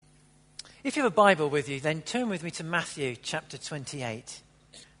If you have a Bible with you, then turn with me to Matthew chapter 28.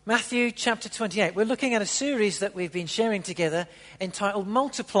 Matthew chapter 28. We're looking at a series that we've been sharing together entitled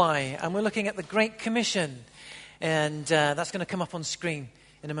Multiply, and we're looking at the Great Commission. And that's going to come up on screen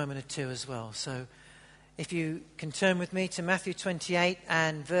in a moment or two as well. So if you can turn with me to Matthew 28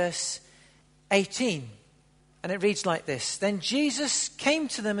 and verse 18. And it reads like this. Then Jesus came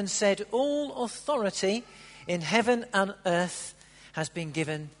to them and said, "All authority in heaven and earth has been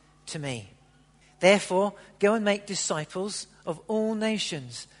given to me. Therefore, go and make disciples of all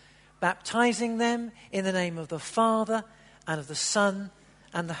nations, baptizing them in the name of the Father and of the Son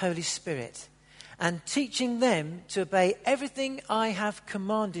and the Holy Spirit, and teaching them to obey everything I have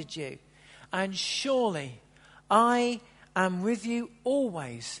commanded you. And surely I am with you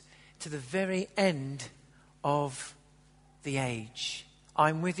always to the very end of the age."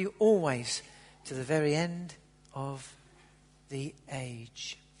 I'm with you always to the very end of the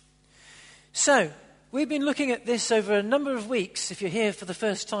age. So, we've been looking at this over a number of weeks. If you're here for the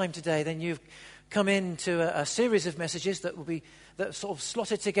first time today, then you've come into a series of messages that are sort of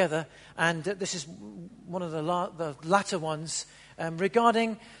slotted together, and this is one of the latter ones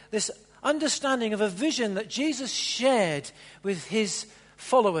regarding this understanding of a vision that Jesus shared with his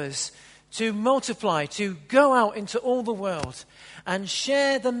followers to multiply, to go out into all the world and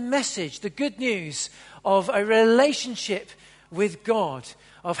share the message, the good news of a relationship with God,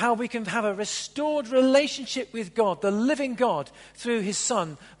 of how we can have a restored relationship with God, the living God, through his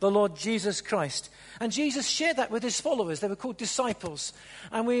Son, the Lord Jesus Christ. And Jesus shared that with his followers. They were called disciples.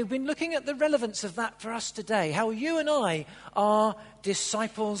 And we've been looking at the relevance of that for us today, how you and I are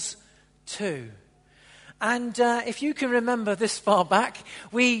disciples too. And if you can remember this far back,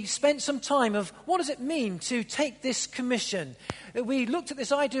 we spent some time of what does it mean to take this commission. We looked at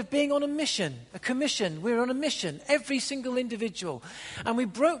this idea of being on a mission, a commission. We're on a mission, every single individual. And we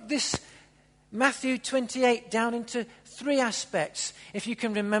broke this Matthew 28 down into three aspects. If you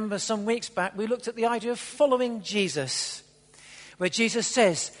can remember some weeks back, we looked at the idea of following Jesus, where Jesus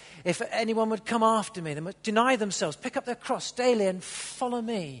says, if anyone would come after me, they must deny themselves, pick up their cross daily and follow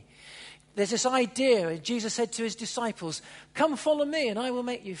me. There's this idea, Jesus said to his disciples, "Come follow me and I will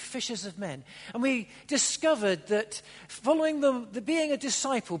make you fishers of men." And we discovered that following the being a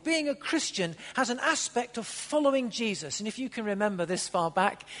disciple, being a Christian, has an aspect of following Jesus. And if you can remember this far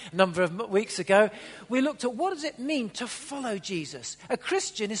back, a number of weeks ago, we looked at what does it mean to follow Jesus. A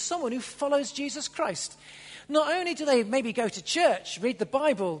Christian is someone who follows Jesus Christ. Not only do they maybe go to church, read the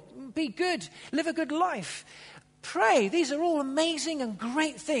Bible, be good, live a good life, pray. These are all amazing and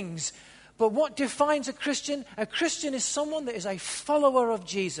great things. But what defines a Christian? A Christian is someone that is a follower of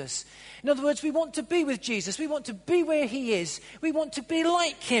Jesus. In other words, we want to be with Jesus. We want to be where he is. We want to be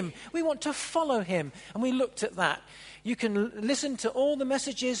like him. We want to follow him. And we looked at that. You can listen to all the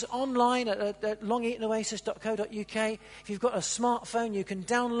messages online at longeatonoasis.co.uk. If you've got a smartphone, you can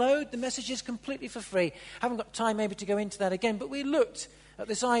download the messages completely for free. Haven't got time maybe to go into that again, but we looked at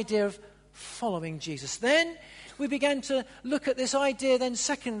this idea of following Jesus. Then we began to look at this idea then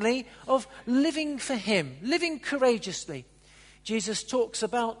secondly of living for him, living courageously. Jesus talks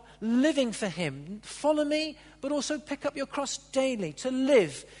about living for him. Follow me, but also pick up your cross daily to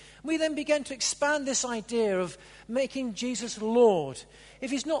live. We then began to expand this idea of making Jesus Lord.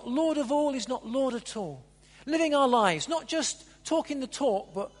 If he's not Lord of all, he's not Lord at all. Living our lives, not just talking the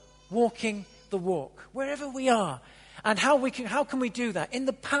talk, but walking the walk, wherever we are. And how can we do that? In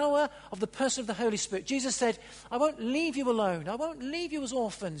the power of the person of the Holy Spirit. Jesus said, "I won't leave you alone. I won't leave you as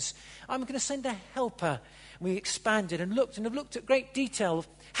orphans. I'm going to send a helper." We expanded and have looked at great detail of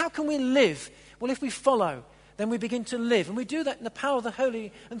how can we live? Well, if we follow, then we begin to live. And we do that in the power of the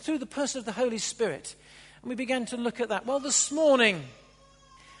Holy and through the person of the Holy Spirit. And we began to look at that. Well, this morning,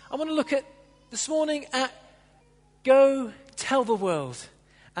 I want to look at go tell the world.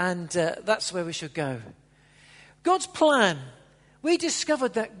 And that's where we should go. God's plan. We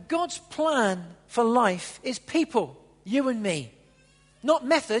discovered that God's plan for life is people, you and me. Not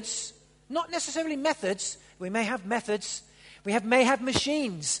methods, not necessarily methods. We may have methods. We may have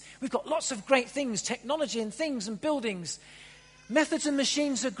machines. We've got lots of great things, technology and things and buildings. Methods and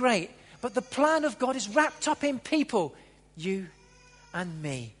machines are great, but the plan of God is wrapped up in people, you and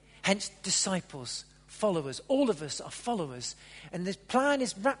me. Hence, disciples, followers. All of us are followers. And this plan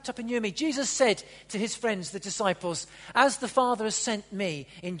is wrapped up in you and me. Jesus said to his friends, the disciples, "As the Father has sent me,"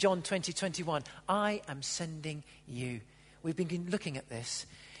 in John 20:21, "I am sending you." We've been looking at this.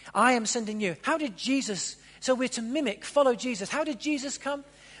 I am sending you. How did Jesus, so we're to mimic, follow Jesus. How did Jesus come?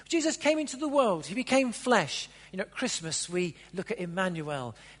 Jesus came into the world. He became flesh. You know, at Christmas, we look at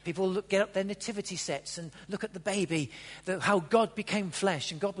Emmanuel. People get up their nativity sets and look at the baby, how God became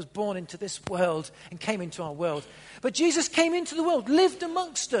flesh, and God was born into this world and came into our world. But Jesus came into the world, lived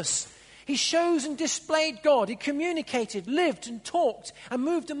amongst us. He shows and displayed God. He communicated, lived and talked and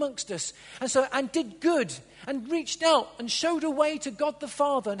moved amongst us. And did good and reached out and showed a way to God the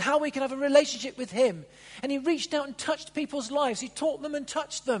Father and how we can have a relationship with him. And he reached out and touched people's lives. He taught them and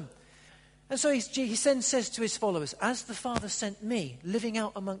touched them. And so he then says to his followers, as the Father sent me, living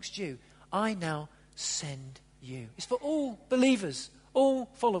out amongst you, I now send you. It's for all believers, all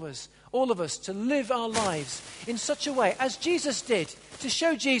followers, all of us to live our lives in such a way as Jesus did, to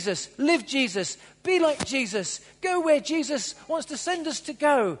show Jesus, live Jesus, be like Jesus, go where Jesus wants to send us to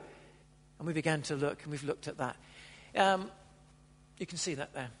go. And we began to look, and we've looked at that. You can see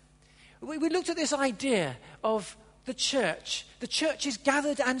that there. We looked at this idea of the church. The church is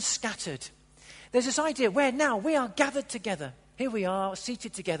gathered and scattered. There's this idea where now we are gathered together. Here we are,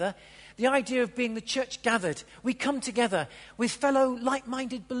 seated together. The idea of being the church gathered. We come together with fellow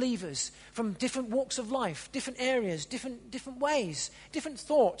like-minded believers from different walks of life, different areas, different ways, different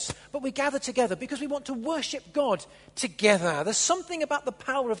thoughts. But we gather together because we want to worship God together. There's something about the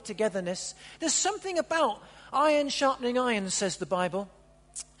power of togetherness. There's something about iron sharpening iron, says the Bible.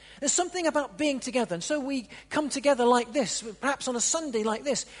 There's something about being together. And so we come together like this, perhaps on a Sunday like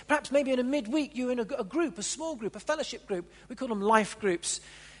this. Perhaps maybe in a midweek you're in a group, a small group, a fellowship group. We call them life groups.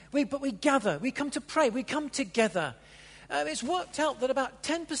 But we gather, we come to pray, we come together. It's worked out that about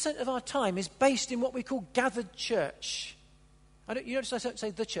 10% of our time is based in what we call gathered church. I don't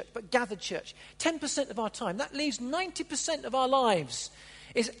say the church, but gathered church. 10% of our time. That leaves 90% of our lives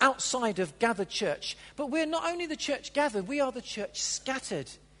is outside of gathered church. But we're not only the church gathered, we are the church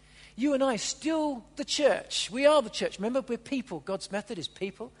scattered. You and I still the church. We are the church. Remember, we're people. God's method is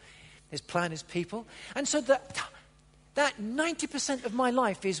people. His plan is people. And so that 90% of my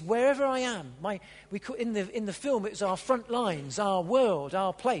life is wherever I am. In the film, it's our front lines, our world,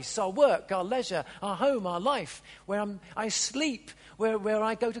 our place, our work, our leisure, our home, our life, where I sleep, where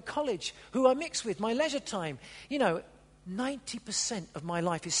I go to college, who I mix with, my leisure time. 90% of my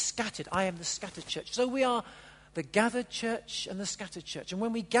life is scattered. I am the scattered church. So we are the gathered church and the scattered church. And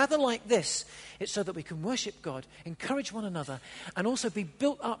when we gather like this, it's so that we can worship God, encourage one another, and also be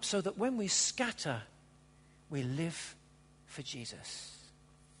built up so that when we scatter, we live for Jesus.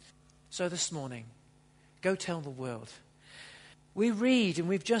 So this morning, go tell the world. We read, and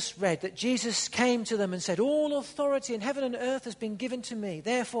we've just read, that Jesus came to them and said, all authority in heaven and earth has been given to me.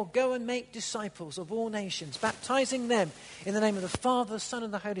 Therefore, go and make disciples of all nations, baptizing them in the name of the Father, the Son,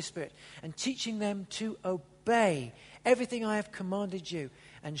 and the Holy Spirit, and teaching them to obey everything I have commanded you.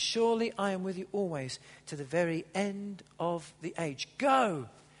 And surely I am with you always to the very end of the age. Go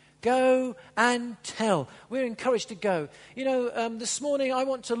and tell. We're encouraged to go. This morning I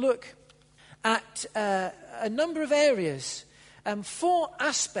want to look at a number of areas, 4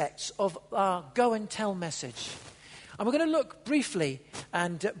 aspects of our go and tell message. And we're going to look briefly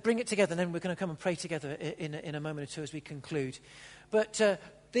and bring it together, and then we're going to come and pray together in a moment or two as we conclude. But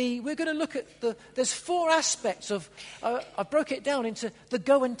we're going to look at there's 4 aspects of, I broke it down into the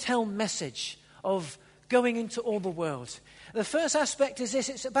go and tell message of going into all the world. The first aspect is this: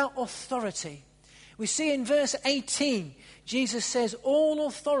 it's about authority. We see in verse 18, Jesus says, all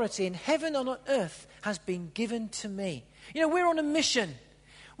authority in heaven and on earth has been given to me. We're on a mission.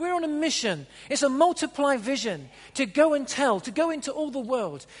 We're on a mission. It's a multiply vision to go and tell, to go into all the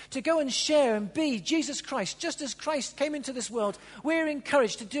world, to go and share and be Jesus Christ. Just as Christ came into this world, we're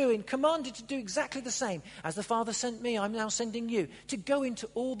encouraged to do and commanded to do exactly the same. As the Father sent me, I'm now sending you to go into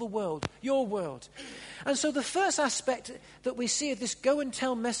all the world, your world. And so the first aspect that we see of this go and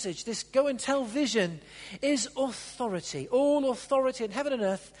tell message, this go and tell vision, is authority. All authority in heaven and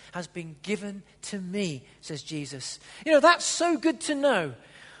earth has been given to me, says Jesus. That's so good to know.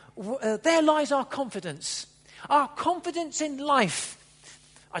 There lies our confidence in life.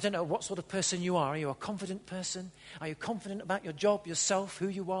 I don't know what sort of person you are. Are you a confident person? Are you confident about your job, yourself, who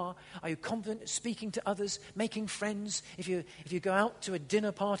you are? Are you confident at speaking to others, making friends? If you go out to a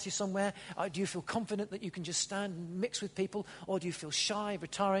dinner party somewhere, do you feel confident that you can just stand and mix with people? Or do you feel shy,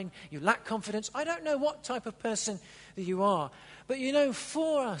 retiring? You lack confidence? I don't know what type of person that you are. But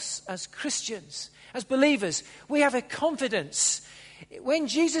for us as Christians, as believers, we have a confidence. When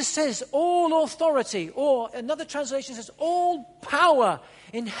Jesus says all authority, or another translation says all power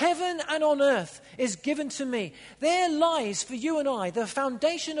in heaven and on earth is given to me, there lies for you and I the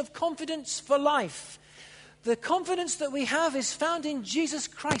foundation of confidence for life. The confidence that we have is found in Jesus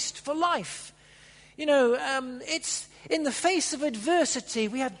Christ for life. It's in the face of adversity,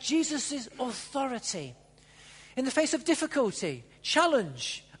 we have Jesus' authority. In the face of difficulty,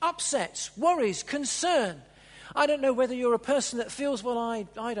 challenge, upsets, worries, concern. I don't know whether you're a person that feels, well, I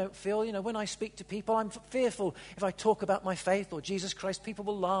don't feel, when I speak to people, I'm fearful if I talk about my faith or Jesus Christ, people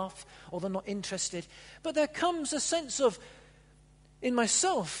will laugh or they're not interested. But there comes a sense of, in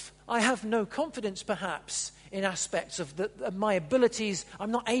myself, I have no confidence perhaps in aspects of my abilities.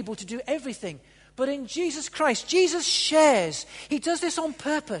 I'm not able to do everything. But in Jesus Christ, Jesus shares. He does this on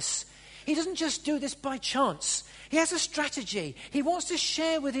purpose. He doesn't just do this by chance. He has a strategy. He wants to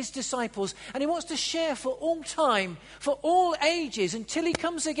share with his disciples, and he wants to share for all time, for all ages, until he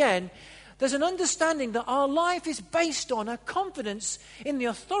comes again. There's an understanding that our life is based on a confidence in the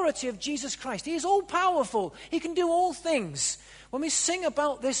authority of Jesus Christ. He is all-powerful. He can do all things. When we sing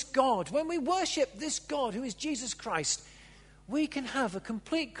about this God, when we worship this God who is Jesus Christ, we can have a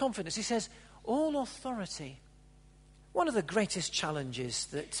complete confidence. He says, all authority. One of the greatest challenges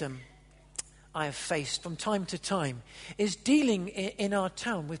that I have faced from time to time is dealing in our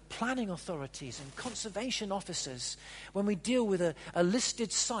town with planning authorities and conservation officers when we deal with a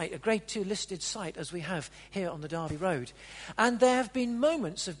listed site, a grade 2 listed site as we have here on the Derby Road. And there have been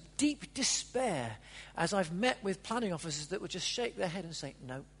moments of deep despair as I've met with planning officers that would just shake their head and say,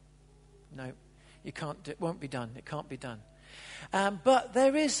 no, you can't, it won't be done, it can't be done. But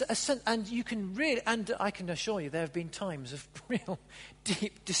there is a sense, and you can really, and I can assure you there have been times of real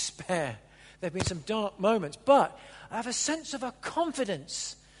deep despair. There have been some dark moments, but I have a sense of a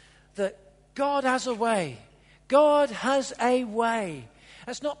confidence that God has a way. God has a way.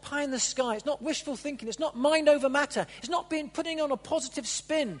 It's not pie in the sky. It's not wishful thinking. It's not mind over matter. It's not putting on a positive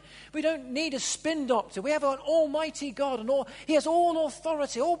spin. We don't need a spin doctor. We have an almighty God, and he has all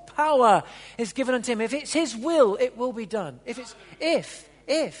authority, all power is given unto him. If it's his will, it will be done. If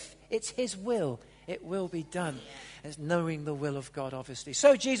it's his will, it will be done. It's knowing the will of God, obviously.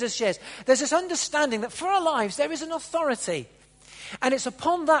 So Jesus shares, there's this understanding that for our lives there is an authority. And it's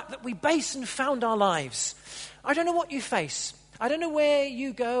upon that we base and found our lives. I don't know what you face. I don't know where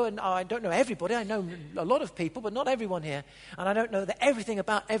you go, and I don't know everybody. I know a lot of people, but not everyone here. And I don't know everything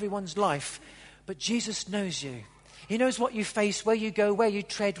about everyone's life. But Jesus knows you. He knows what you face, where you go, where you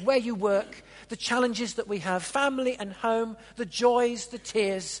tread, where you work, the challenges that we have, family and home, the joys, the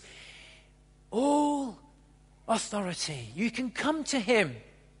tears. All authority. You can come to him,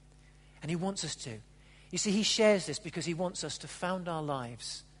 and he wants us to. You see, he shares this because he wants us to found our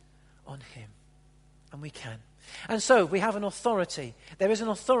lives on him, and we can. And so we have an authority. There is an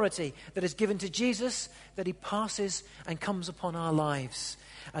authority that is given to Jesus that he passes and comes upon our lives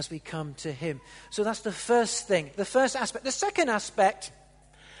as we come to him. So that's the first thing, the first aspect. The second aspect,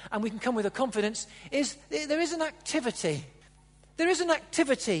 and we can come with a confidence, is there is an activity. There is an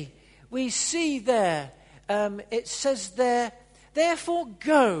activity we see there. It says there, therefore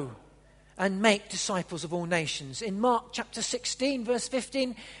go and make disciples of all nations. In Mark chapter 16, verse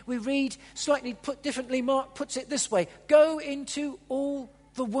 15, we read, slightly put differently, Mark puts it this way, go into all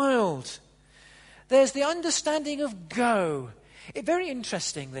the world. There's the understanding of go. Very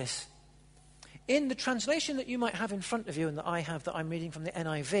interesting, this. In the translation that you might have in front of you and that I have that I'm reading from the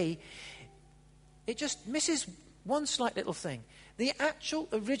NIV, it just misses one slight little thing. The actual,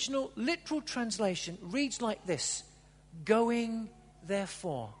 original, literal translation reads like this. Going,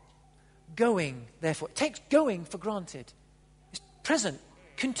 therefore. Going, therefore. It takes going for granted. It's present,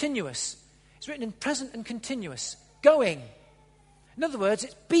 continuous. It's written in present and continuous. Going. In other words,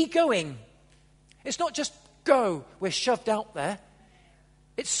 it's be going. It's not just go, we're shoved out there.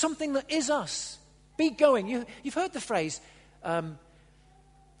 It's something that is us. Be going. You've heard the phrase,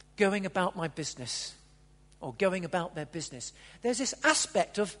 going about my business. Or going about their business. There's this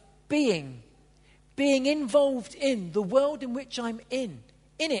aspect of being involved in the world in which I'm in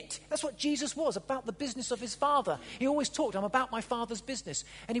it. That's what Jesus was, about the business of his Father. He always talked, I'm about my Father's business.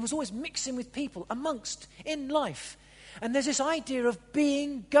 And he was always mixing with people, amongst, in life. And there's this idea of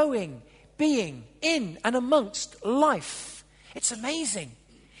being, going, being, in and amongst life. It's amazing.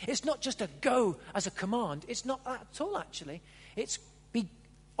 It's not just a go as a command. It's not that at all, actually. It's be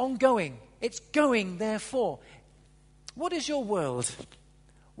ongoing. It's going, therefore. What is your world?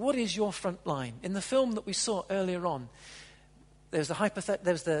 What is your front line? In the film that we saw earlier on, there's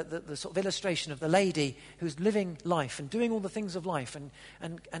the sort of illustration of the lady who's living life and doing all the things of life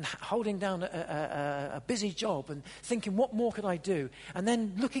and holding down a busy job and thinking, what more could I do? And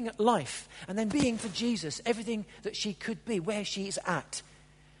then looking at life and then being for Jesus everything that she could be, where she is at.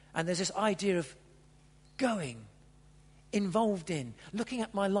 And there's this idea of going, involved in, looking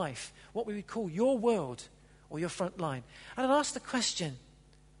at my life, what we would call your world or your front line. And I'd ask the question,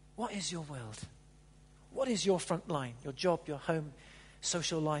 what is your world? What is your front line? Your job, your home,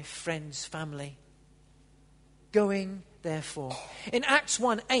 social life, friends, family. Going, therefore. In Acts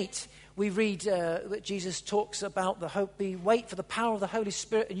 1:8, we read that Jesus talks about the hope, wait for the power of the Holy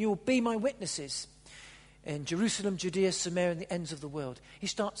Spirit and you will be my witnesses in Jerusalem, Judea, Samaria, and the ends of the world. He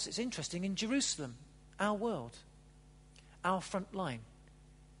starts, it's interesting, in Jerusalem, our world, our front line,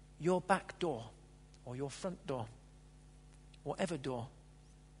 your back door or your front door, whatever door,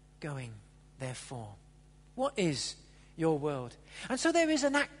 going, therefore. What is your world? And so there is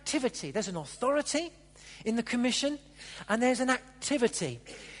an activity. There's an authority in the commission, and there's an activity.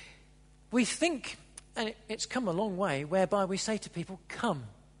 We think, and it's come a long way, whereby we say to people, come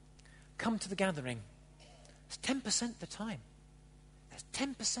to the gathering. It's 10% the time. That's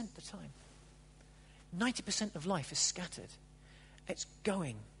 10% the time. 90% of life is scattered. It's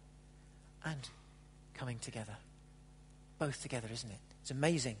going and coming together. Both together, isn't it? It's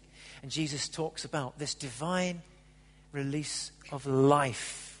amazing. And Jesus talks about this divine release of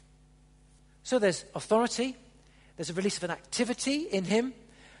life. So there's authority. There's a release of an activity in him.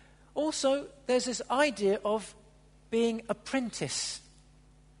 Also, there's this idea of being apprentice.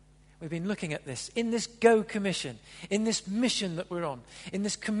 We've been looking at this in this Go Commission, in this mission that we're on, in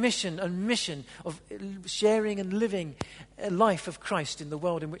this commission and mission of sharing and living a life of Christ in the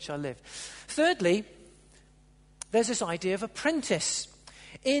world in which I live. Thirdly, there's this idea of apprentice.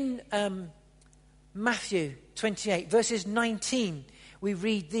 In Matthew 28, verses 19, we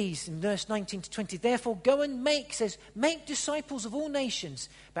read these in verse 19 to 20. Therefore, go and make disciples of all nations,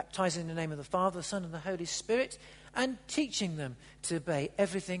 baptizing in the name of the Father, the Son, and the Holy Spirit, and teaching them to obey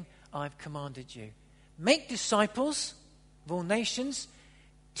everything I've commanded you. Make disciples of all nations,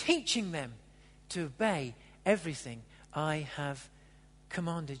 teaching them to obey everything I have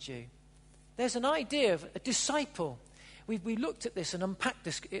commanded you. There's an idea of a disciple. We looked at this and unpacked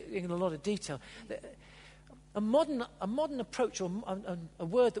this in a lot of detail. A modern approach, or a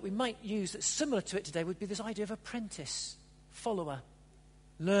word that we might use that's similar to it today, would be this idea of apprentice, follower,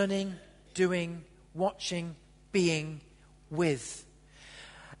 learning, doing, watching, being, with.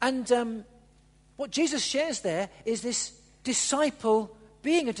 And what Jesus shares there is this disciple,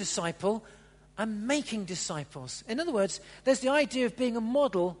 being a disciple, and making disciples. In other words, there's the idea of being a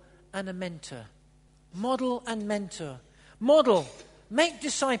model and a mentor. Model and mentor. Model, make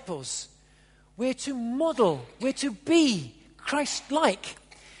disciples. We're to model, we're to be Christ-like.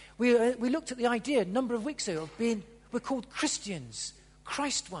 We looked at the idea a number of weeks ago of we're called Christians,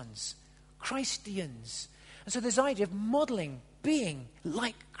 Christ ones, Christians. And so there's the idea of modeling, being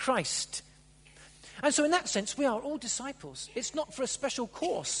like Christ. And so in that sense, we are all disciples. It's not for a special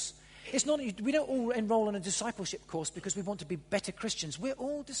course. It's not, we don't all enroll in a discipleship course because we want to be better Christians. We're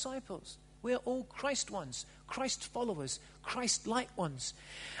all disciples. We're all Christ ones, Christ followers, Christ-like ones.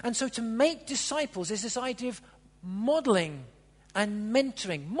 And so to make disciples is this idea of modeling and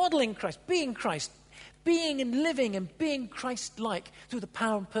mentoring, modeling Christ, being and living and being Christ-like through the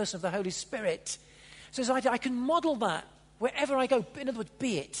power and person of the Holy Spirit. So this idea, I can model that wherever I go. In other words,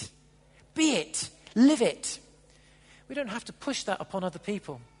 be it, live it. We don't have to push that upon other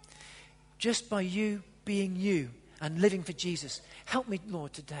people. Just by you being you and living for Jesus. Help me,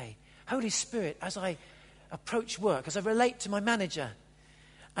 Lord, today. Holy Spirit, as I approach work, as I relate to my manager,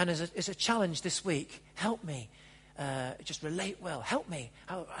 and as a challenge this week, help me just relate well. Help me,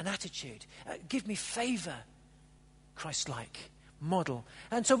 an attitude. Give me favor, Christ-like, model.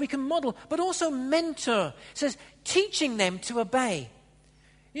 And so we can model, but also mentor. It says, teaching them to obey.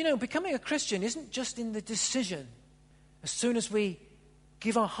 You know, becoming a Christian isn't just in the decision. As soon as we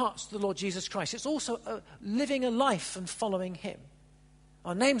give our hearts to the Lord Jesus Christ, it's also living a life and following him.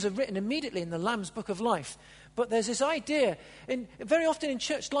 Our names are written immediately in the Lamb's Book of Life. But there's this idea, very often in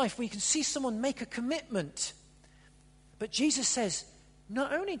church life, we can see someone make a commitment. But Jesus says,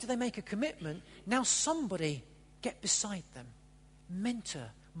 not only do they make a commitment, now somebody get beside them. Mentor,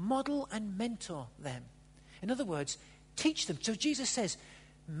 model and mentor them. In other words, teach them. So Jesus says,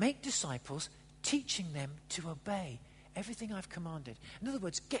 make disciples, teaching them to obey everything I've commanded. In other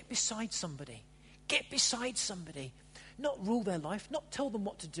words, get beside somebody. Get beside somebody. Not rule their life, not tell them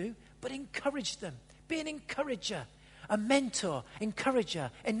what to do, but encourage them. Be an encourager, a mentor, encourager,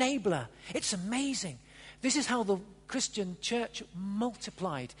 enabler. It's amazing. This is how the Christian church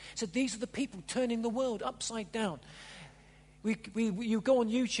multiplied. So these are the people turning the world upside down. You go on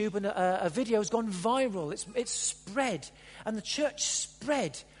YouTube and a video has gone viral. It's spread. And the church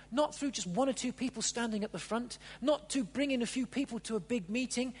spread, not through just one or two people standing at the front, not to bring in a few people to a big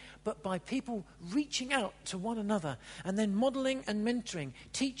meeting, but by people reaching out to one another and then modeling and mentoring,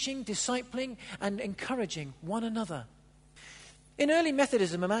 teaching, discipling, and encouraging one another. In early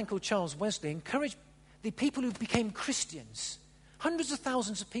Methodism, a man called Charles Wesley encouraged the people who became Christians, hundreds of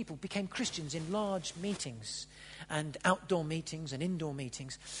thousands of people became Christians in large meetings and outdoor meetings and indoor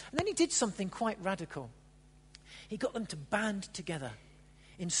meetings. And then he did something quite radical. He got them to band together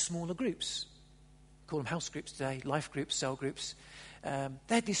in smaller groups. Call them house groups today, life groups, cell groups. They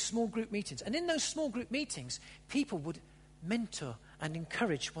had these small group meetings. And in those small group meetings, people would mentor and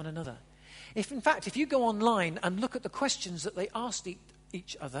encourage one another. If you go online and look at the questions that they asked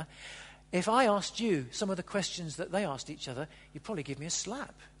each other, if I asked you some of the questions that they asked each other, you'd probably give me a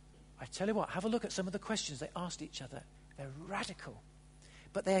slap. I tell you what, have a look at some of the questions they asked each other. They're radical.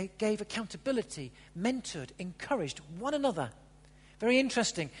 But they gave accountability, mentored, encouraged one another. Very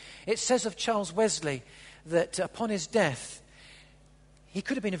interesting. It says of Charles Wesley that upon his death, he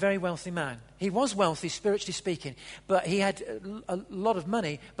could have been a very wealthy man. He was wealthy, spiritually speaking, but he had a lot of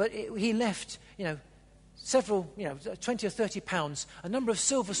money. But he left, several, 20 or 30 pounds, a number of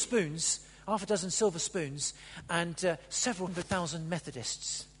silver spoons, half a dozen silver spoons, and several 100,000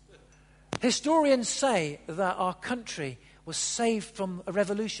 Methodists. Historians say that our country was saved from a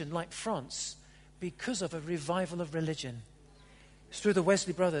revolution like France because of a revival of religion. It's through the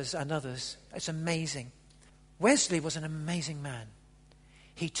Wesley brothers and others. It's amazing. Wesley was an amazing man.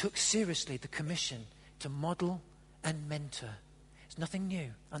 He took seriously the commission to model and mentor. It's nothing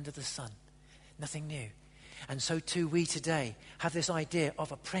new under the sun. Nothing new. And so too we today have this idea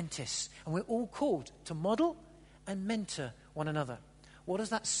of apprentice. And we're all called to model and mentor one another. What does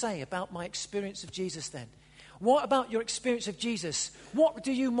that say about my experience of Jesus then? What about your experience of Jesus? What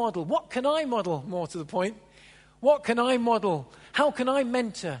do you model? What can I model, more to the point? What can I model? How can I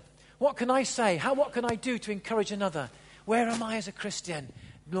mentor? What can I say? What can I do to encourage another? Where am I as a Christian?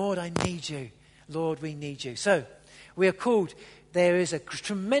 Lord, I need you. Lord, we need you. So, we are called, there is a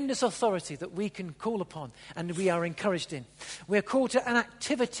tremendous authority that we can call upon and we are encouraged in. We are called to an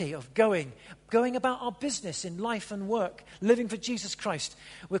activity of going about our business in life and work, living for Jesus Christ.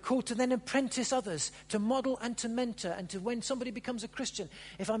 We're called to then apprentice others, to model and to mentor, and to when somebody becomes a Christian,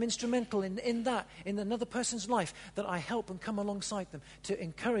 if I'm instrumental in another person's life, that I help and come alongside them, to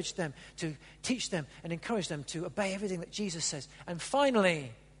encourage them, to teach them and encourage them to obey everything that Jesus says. And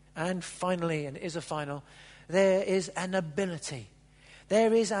finally, and it is a final, there is an ability.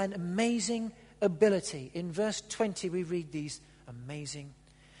 There is an amazing ability. In verse 20 we read these amazing.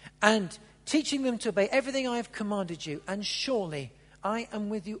 And teaching them to obey everything I have commanded you, and surely I am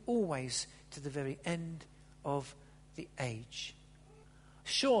with you always to the very end of the age.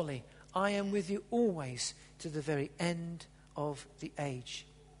 Surely I am with you always to the very end of the age.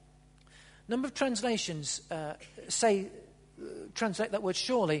 A number of translations translate that word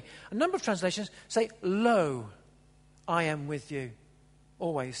surely. A number of translations say, lo, I am with you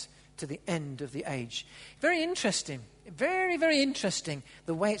always to the end of the age. Very interesting. Very, very interesting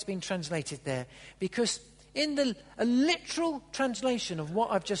the way it's been translated there. Because in a literal translation of what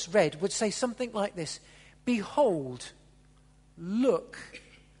I've just read would say something like this. Behold, look,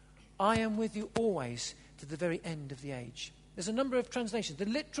 I am with you always to the very end of the age. There's a number of translations. The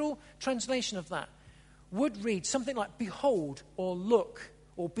literal translation of that would read something like behold or look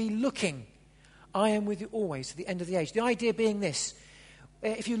or be looking. I am with you always to the end of the age. The idea being this.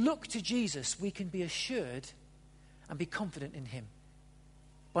 If you look to Jesus, we can be assured and be confident in him.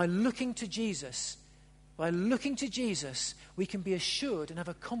 By looking to Jesus, we can be assured and have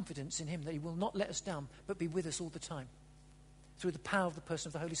a confidence in him that he will not let us down, but be with us all the time through the power of the person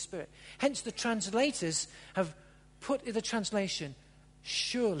of the Holy Spirit. Hence the translators have put in the translation,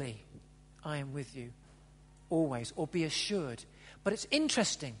 surely I am with you always, or be assured. But it's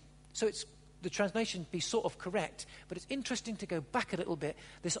interesting. So it's the translation be sort of correct, but it's interesting to go back a little bit.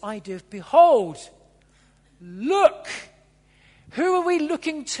 This idea of behold, look. Who are we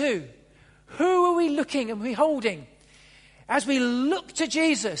looking to? Who are we looking and beholding? As we look to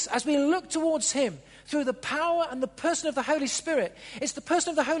Jesus, as we look towards him, through the power and the person of the Holy Spirit. It's the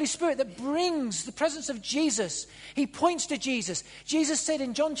person of the Holy Spirit that brings the presence of Jesus. He points to Jesus. Jesus said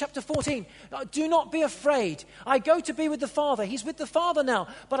in John chapter 14, do not be afraid. I go to be with the Father. He's with the Father now.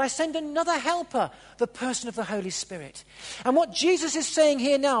 But I send another helper, the person of the Holy Spirit. And what Jesus is saying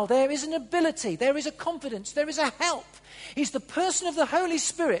here now, there is an ability, there is a confidence, there is a help. He's the person of the Holy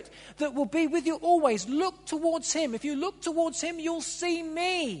Spirit that will be with you always. Look towards him. If you look towards him, you'll see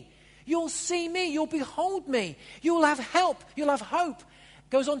me. You'll see me. You'll behold me. You'll have help. You'll have hope.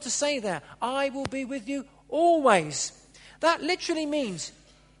 Goes on to say there, I will be with you always. That literally means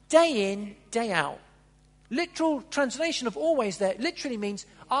day in, day out. Literal translation of always there literally means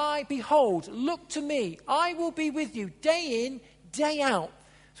I behold, look to me. I will be with you day in, day out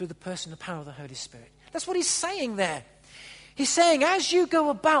through the person and power of the Holy Spirit. That's what he's saying there. He's saying, as you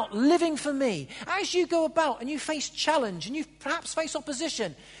go about living for me, as you go about and you face challenge and you perhaps face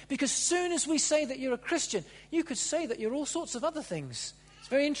opposition, because soon as we say that you're a Christian, you could say that you're all sorts of other things. It's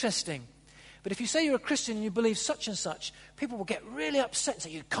very interesting. But if you say you're a Christian and you believe such and such, people will get really upset and say,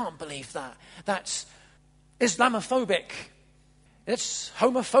 you can't believe that. That's Islamophobic. It's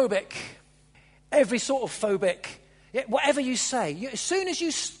homophobic. Every sort of phobic. Yeah, whatever you say, as soon as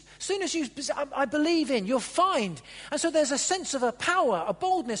you I believe in, you'll find. And so there's a sense of a power, a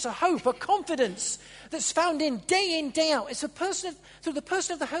boldness, a hope, a confidence that's found in, day out. It's through the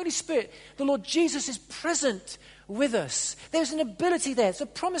person of the Holy Spirit, the Lord Jesus is present with us. There's an ability there. It's a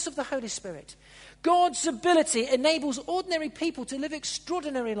promise of the Holy Spirit. God's ability enables ordinary people to live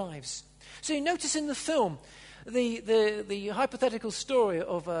extraordinary lives. So you notice in the film, the hypothetical story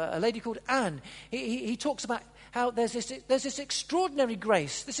of a lady called Anne. He talks about how there's this extraordinary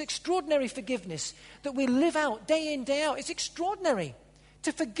grace, this extraordinary forgiveness that we live out day in, day out. It's extraordinary.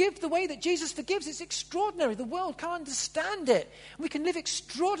 To forgive the way that Jesus forgives, it's extraordinary. The world can't understand it. We can live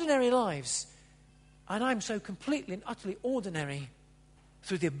extraordinary lives. And I'm so completely and utterly ordinary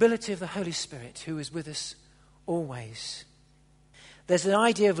through the ability of the Holy Spirit who is with us always. There's an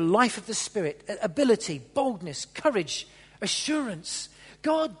idea of life of the Spirit, ability, boldness, courage, assurance.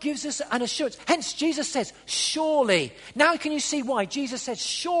 God gives us an assurance. Hence, Jesus says, surely. Now can you see why? Jesus says,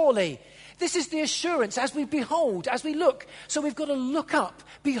 surely. This is the assurance as we behold, as we look. So we've got to look up,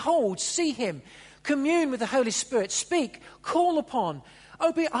 behold, see him, commune with the Holy Spirit, speak, call upon,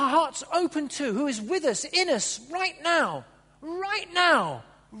 open our hearts open to, who is with us, in us, right now, right now,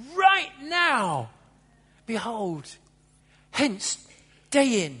 right now. Behold. Hence,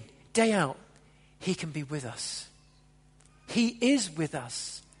 day in, day out, he can be with us. He is with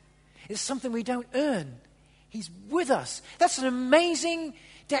us. It's something we don't earn. He's with us. That's an amazing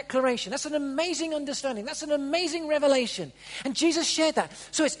declaration. That's an amazing understanding. That's an amazing revelation. And Jesus shared that.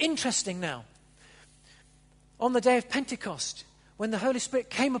 So it's interesting now. On the day of Pentecost, when the Holy Spirit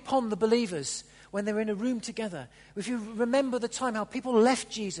came upon the believers, when they were in a room together, if you remember the time how people left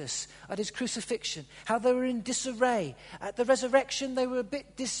Jesus at his crucifixion, how they were in disarray. At the resurrection, they were a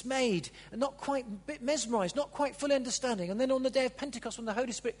bit dismayed, not quite, a bit mesmerized, not quite fully understanding. And then on the day of Pentecost, when the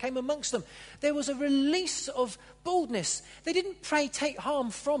Holy Spirit came amongst them, there was a release of boldness. They didn't pray, take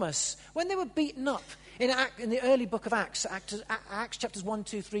harm from us. When they were beaten up, in the early book of Acts chapters 1,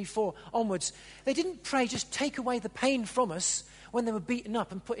 2, 3, 4 onwards, they didn't pray, just take away the pain from us. When they were beaten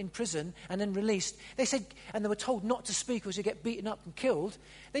up and put in prison and then released, they said, and they were told not to speak or you get beaten up and killed.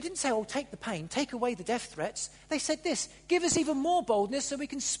 They didn't say, oh, take the pain, take away the death threats. They said this, give us even more boldness so we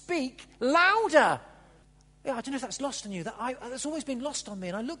can speak louder. Yeah, I don't know if that's lost on you. That's always been lost on me.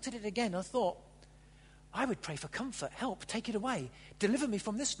 And I looked at it again. I thought, I would pray for comfort, help, take it away. Deliver me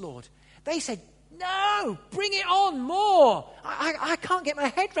from this, Lord. They said, no, bring it on more. I can't get my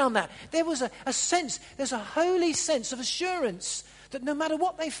head around that. There was a sense, there's a holy sense of assurance that no matter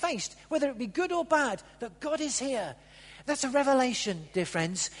what they faced, whether it be good or bad, that God is here. That's a revelation, dear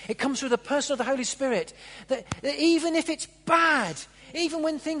friends. It comes through the person of the Holy Spirit. That even if it's bad, even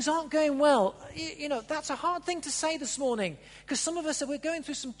when things aren't going well, that's a hard thing to say this morning. Because some of us, we're going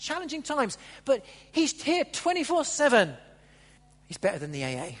through some challenging times. But he's here 24/7. He's better than the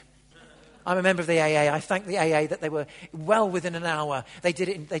AA. I'm a member of the AA. I thank the AA that they were well within an hour. They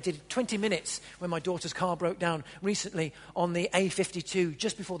did 20 minutes when my daughter's car broke down recently on the A52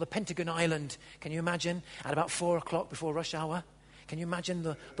 just before the Pentagon Island. Can you imagine? At about 4 o'clock before rush hour. Can you imagine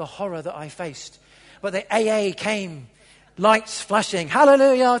the horror that I faced? But the AA came, lights flashing.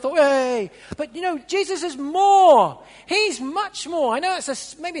 Hallelujah. I thought, hey. But Jesus is more. He's much more. I know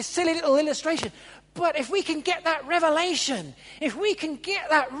it's maybe a silly little illustration. But if we can get that revelation,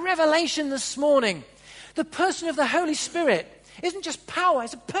 this morning, the person of the Holy Spirit isn't just power,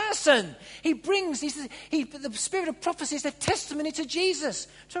 it's a person. He brings, the spirit of prophecy is a testimony to Jesus.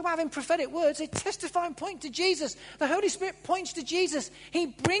 Talk about having prophetic words, they testify and point to Jesus. The Holy Spirit points to Jesus. He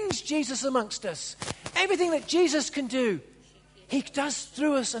brings Jesus amongst us. Everything that Jesus can do, he does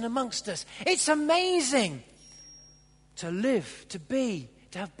through us and amongst us. It's amazing to live, to be,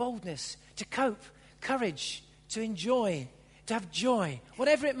 to have boldness, to cope, courage, to enjoy, to have joy,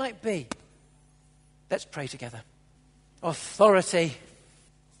 whatever it might be. Let's pray together. Authority,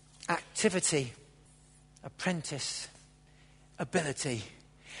 activity, apprentice, ability.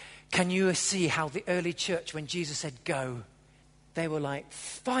 Can you see how the early church, when Jesus said go, they were like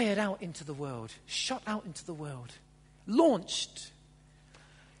fired out into the world, shot out into the world, launched.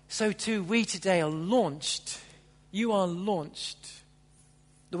 So too we today are launched. You are launched.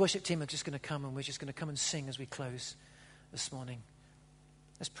 The worship team are just going to come and we're just going to come and sing as we close this morning.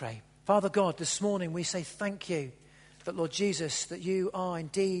 Let's pray. Father God, this morning we say thank you that, Lord Jesus, that you are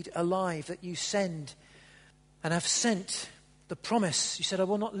indeed alive, that you send and have sent the promise. You said, I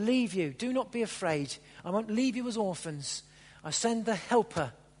will not leave you. Do not be afraid. I won't leave you as orphans. I send the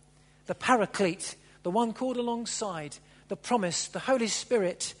helper, the paraclete, the one called alongside, the promise, the Holy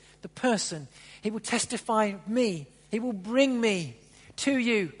Spirit, the person. He will testify me. He will bring me to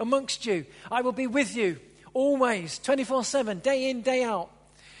you, amongst you. I will be with you always, 24/7, day in, day out.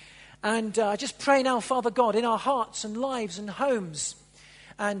 And I just pray now, Father God, in our hearts and lives and homes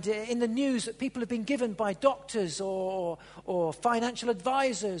and in the news that people have been given by doctors or financial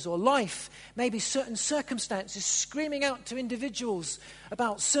advisors or life, maybe certain circumstances screaming out to individuals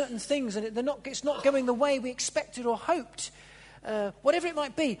about certain things and it's not going the way we expected or hoped. Whatever it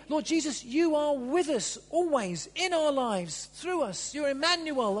might be, Lord Jesus, you are with us always in our lives, through us. You're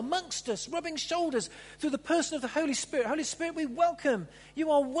Emmanuel amongst us, rubbing shoulders through the person of the Holy Spirit. Holy Spirit, we welcome. You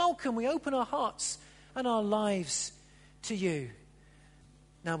are welcome. We open our hearts and our lives to you.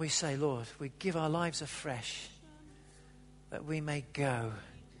 Now we say, Lord, we give our lives afresh that we may go.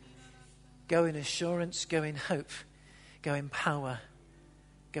 Go in assurance, go in hope, go in power,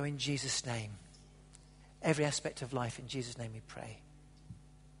 go in Jesus' name. Every aspect of life, in Jesus' name we pray.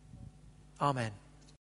 Amen.